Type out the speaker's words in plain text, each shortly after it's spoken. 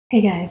Hey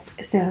guys,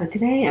 so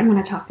today I'm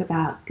going to talk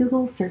about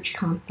Google Search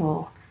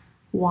Console,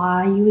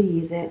 why you would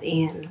use it,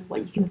 and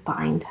what you can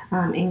find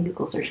in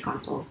Google Search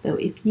Console. So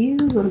if you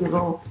go to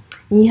Google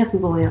and you have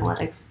Google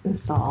Analytics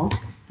installed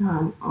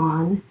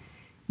on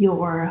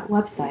your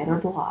website or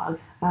blog,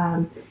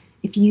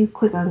 if you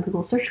click on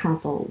Google Search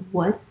Console,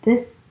 what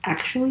this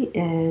actually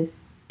is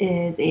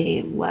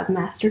a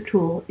webmaster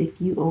tool.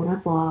 If you own a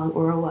blog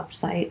or a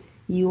website,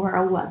 you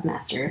are a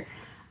webmaster.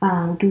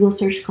 Google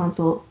Search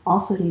Console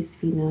also needs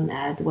to be known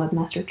as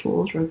Webmaster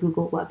Tools or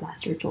Google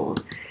Webmaster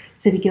Tools.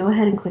 So if you go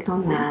ahead and click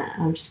on that,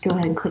 just go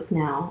ahead and click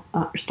now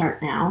or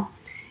start now,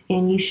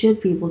 and you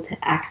should be able to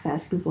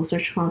access Google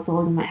Search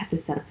Console. You might have to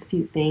set up a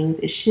few things.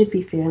 It should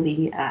be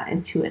fairly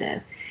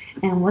intuitive.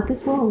 And what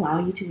this will allow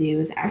you to do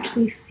is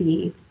actually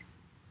see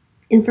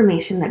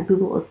information that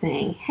Google is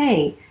saying,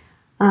 hey,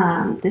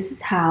 this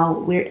is how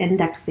we're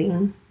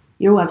indexing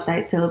your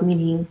website, so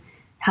meaning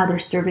how they're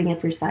serving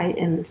up your site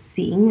and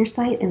seeing your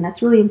site. And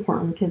that's really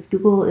important because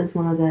Google is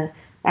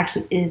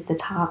actually is the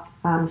top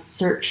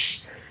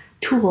search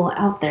tool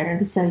out there.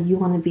 And so you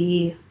want to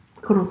be,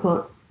 quote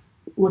unquote,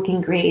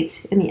 looking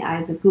great in the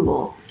eyes of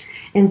Google.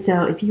 And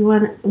so if you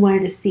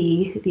wanted to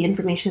see the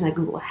information that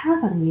Google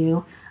has on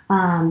you,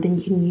 then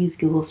you can use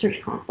Google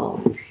Search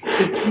Console.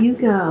 If you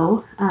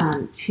go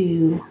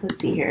to, let's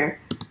see here,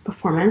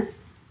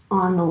 performance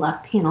on the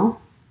left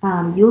panel,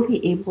 you'll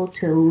be able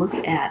to look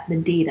at the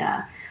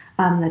data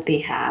that they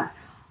have.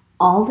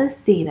 All this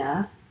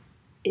data,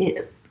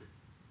 it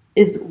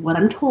is what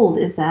I'm told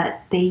is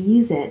that they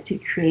use it to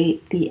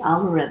create the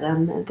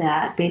algorithm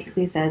that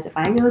basically says if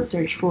I go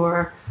search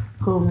for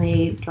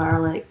homemade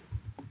garlic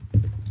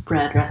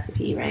bread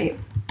recipe, right,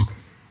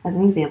 as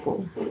an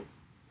example,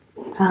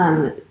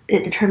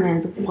 it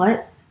determines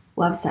what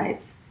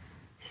websites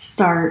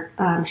start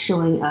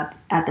showing up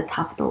at the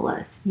top of the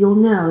list. You'll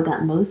know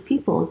that most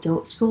people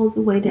don't scroll the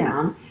way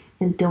down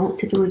and don't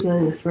typically go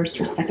to the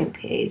first or second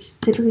page.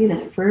 Typically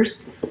the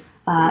first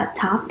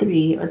top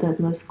three are the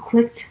most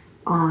clicked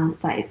on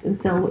sites. And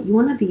so what you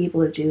want to be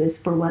able to do is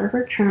for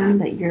whatever term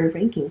that you're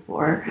ranking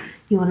for,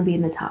 you want to be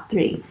in the top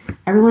three.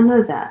 Everyone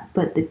knows that,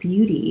 but the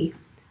beauty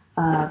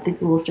of the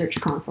Google Search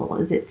Console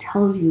is it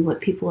tells you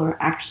what people are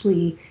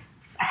actually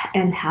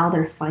and how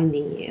they're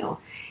finding you.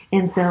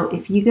 And so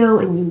if you go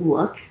and you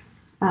look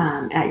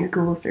at your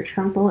Google Search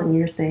Console and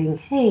you're saying,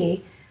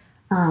 hey,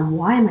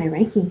 why am I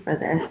ranking for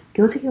this?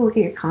 Go take a look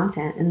at your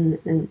content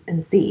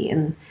and see.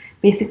 And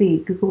basically,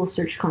 Google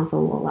Search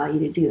Console will allow you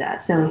to do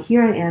that. So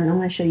here I am. I'm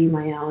going to show you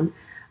my own.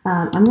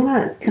 I'm going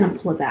to kind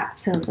of pull it back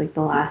to like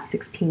the last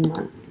 16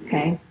 months,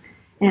 okay?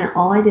 And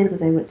all I did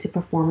was I went to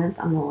performance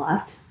on the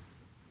left.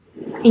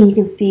 And you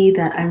can see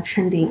that I'm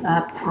trending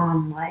up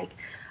on like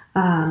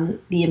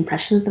the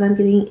impressions that I'm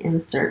getting in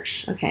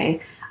search,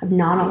 okay? I've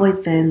not always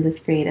been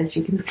this great, as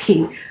you can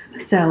see.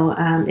 So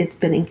it's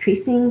been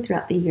increasing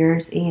throughout the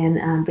years,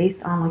 and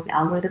based on like the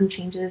algorithm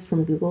changes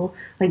from Google,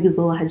 like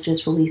Google has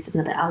just released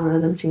another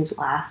algorithm change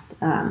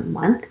last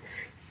month,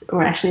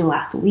 or actually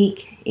last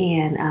week,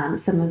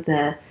 and some of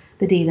the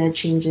data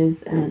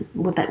changes, and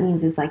what that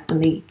means is like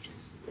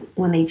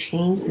when they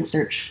change the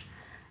search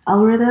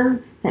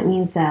algorithm, that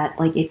means that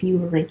like if you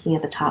were ranking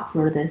at the top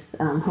for this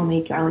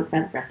homemade garlic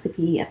bread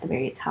recipe at the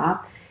very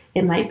top,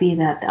 it might be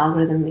that the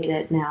algorithm made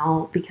it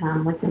now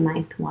become like the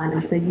ninth one.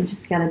 And so you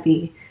just got to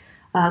be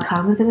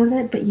cognizant of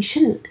it, but you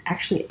shouldn't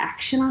actually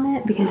action on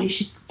it because you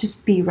should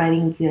just be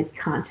writing good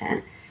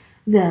content.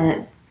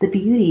 The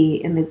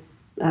beauty and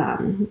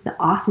the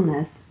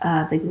awesomeness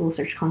of the Google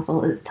Search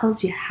Console is it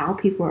tells you how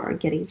people are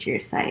getting to your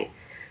site.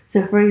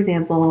 So for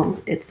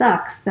example, it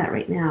sucks that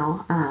right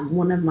now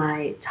one of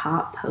my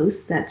top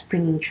posts that's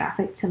bringing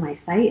traffic to my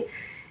site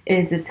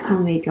is this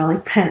homemade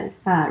garlic bread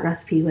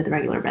recipe with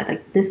regular bread.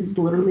 Like this is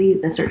literally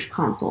the Search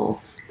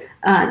Console.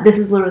 This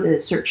is literally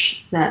the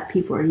search that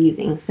people are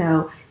using.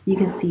 So you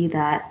can see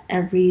that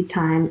every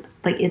time,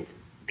 like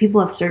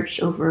people have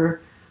searched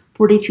over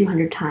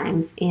 4,200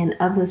 times, and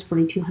of those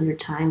 4,200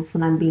 times,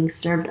 when I'm being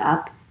served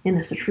up in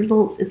the search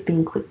results, it's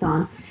being clicked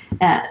on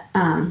at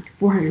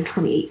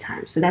 428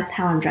 times. So that's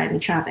how I'm driving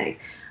traffic.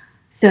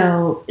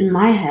 So in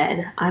my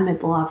head, I'm a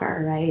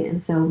blogger, right?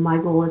 And so my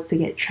goal is to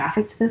get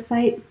traffic to the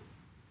site,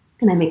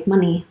 and I make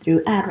money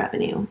through ad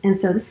revenue. And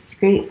so this is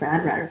great for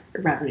ad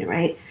revenue,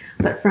 right?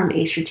 But from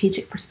a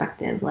strategic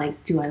perspective,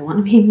 like, do I want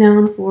to be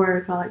known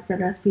for garlic bread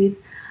recipes?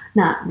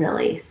 Not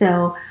really.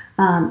 So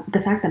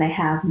the fact that I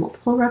have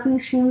multiple revenue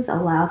streams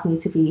allows me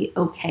to be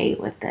okay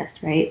with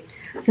this, right?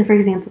 So for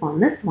example, on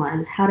this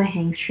one, how to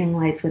hang string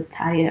lights with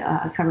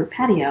covered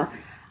patio,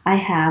 I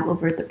have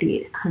over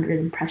 3,800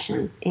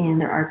 impressions,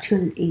 and there are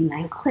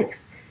 289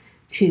 clicks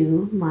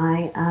to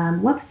my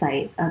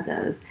website of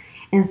those.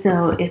 And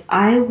so if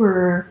I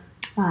were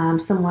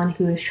someone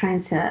who is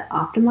trying to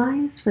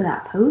optimize for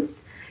that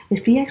post,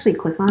 if you actually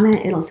click on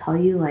it, it'll tell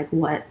you like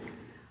what,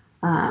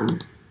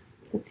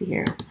 let's see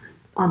here,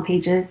 on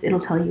pages, it'll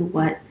tell you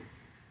what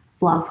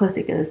blog post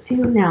it goes to.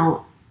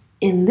 Now,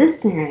 in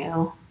this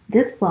scenario,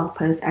 this blog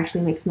post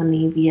actually makes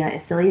money via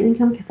affiliate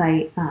income because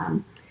I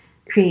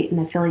create an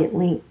affiliate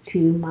link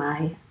to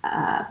my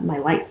my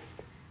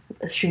lights,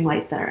 string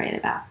lights that I write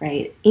about,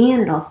 right?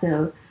 And it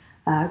also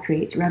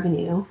creates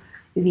revenue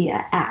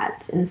via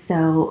ads. And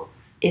so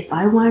if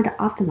I wanted to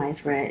optimize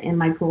for it, and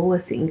my goal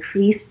was to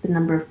increase the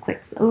number of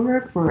clicks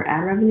over for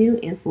ad revenue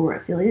and for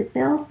affiliate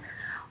sales,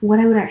 what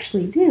I would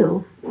actually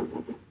do,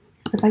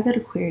 so if I go to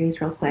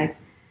queries real quick,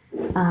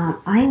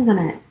 I am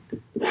gonna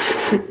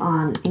click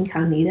on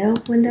incognito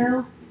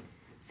window.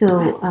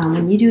 So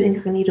when you do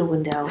incognito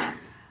window,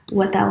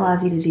 what that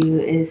allows you to do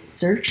is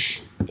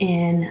search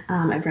in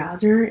a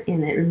browser,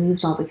 and it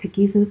removes all the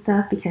cookies and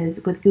stuff,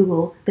 because with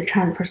Google, they're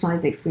trying to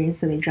personalize the experience,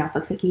 so they drop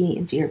a cookie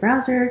into your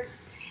browser,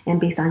 and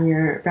based on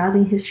your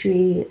browsing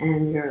history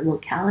and your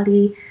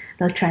locality,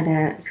 they'll try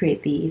to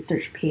create the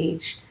search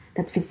page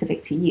that's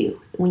specific to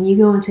you. When you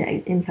go into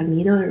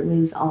incognito, it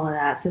removes all of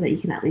that so that you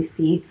can at least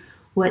see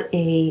what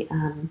a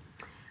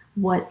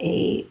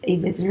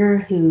visitor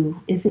who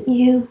isn't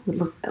you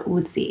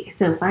would see.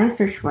 So if I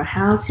search for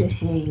how to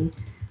hang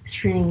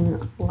string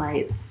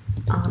lights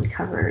on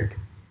covered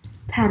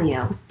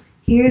patio,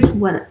 here's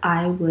what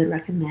I would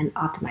recommend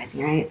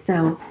optimizing, right?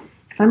 So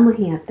if I'm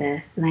looking at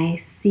this and I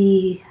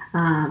see,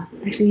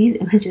 actually these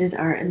images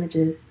are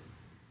images,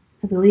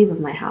 I believe,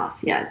 of my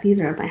house. Yeah, these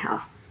are of my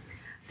house.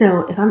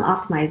 So if I'm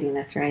optimizing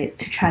this, right,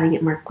 to try to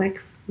get more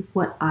clicks,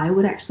 what I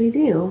would actually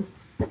do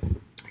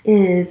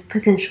is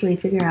potentially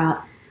figure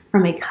out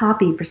from a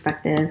copy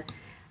perspective,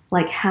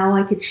 like how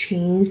I could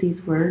change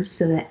these words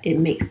so that it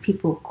makes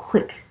people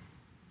click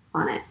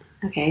on it.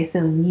 Okay,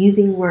 so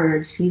using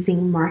words,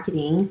 using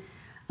marketing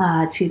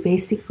to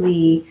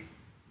basically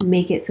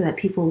make it so that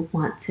people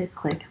want to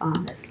click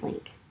on this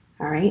link.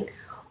 All right.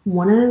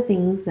 One of the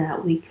things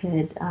that we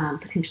could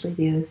potentially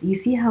do is, you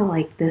see how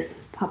like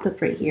this popped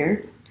up right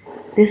here?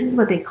 This is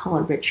what they call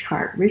a rich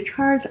card. Rich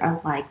cards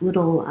are like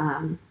little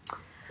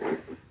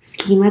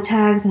schema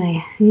tags, and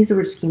I use the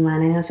word schema,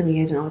 and I know some of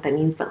you guys don't know what that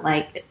means, but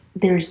like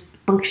there's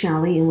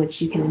functionality in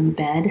which you can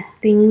embed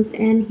things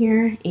in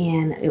here,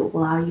 and it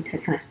will allow you to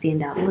kind of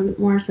stand out a little bit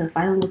more. So if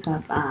I look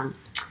up,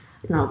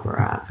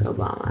 Barack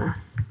Obama,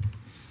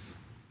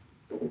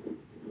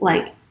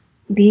 like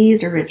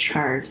these are rich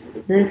cards.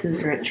 This is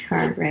a rich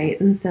card, right?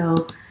 And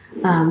so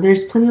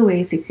there's plenty of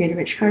ways to create a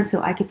rich card.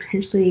 So I could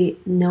potentially,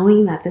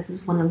 knowing that this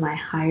is one of my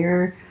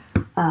higher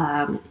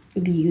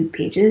viewed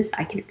pages,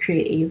 I could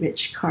create a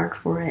rich card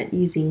for it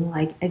using,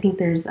 like, I think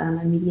there's a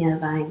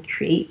Mediavine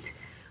Create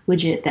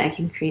widget that I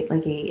can create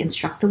like a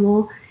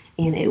instructable,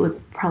 and it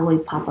would probably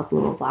pop up a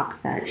little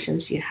box that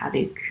shows you how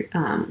to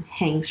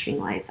hang string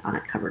lights on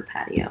a covered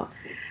patio.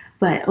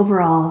 But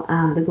overall,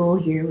 the goal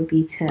here would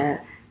be to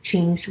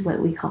change what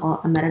we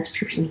call a meta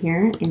description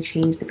here, and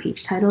change the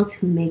page title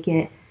to make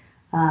it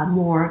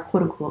more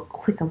quote unquote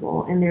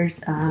clickable. And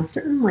there's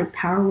certain like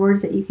power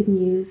words that you can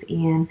use,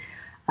 and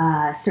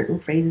certain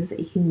phrases that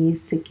you can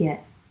use to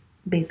get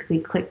basically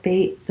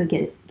clickbait, so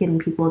getting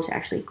people to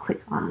actually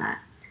click on that.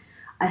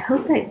 I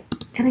hope that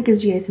kind of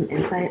gives you guys some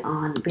insight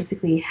on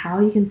basically how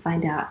you can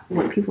find out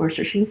what people are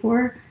searching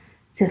for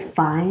to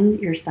find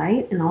your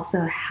site, and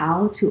also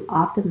how to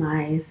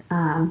optimize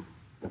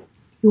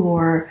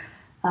your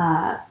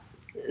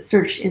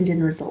search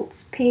engine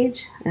results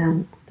page.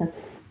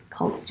 That's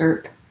called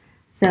SERP.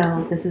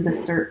 So this is a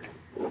SERP.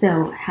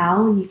 So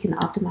how you can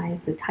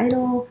optimize the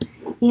title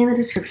and the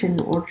description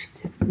in order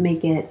to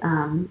make it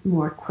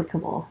more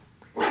clickable.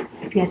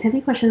 If you guys have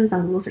any questions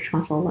on Google Search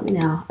Console, let me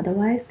know.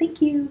 Otherwise,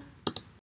 thank you.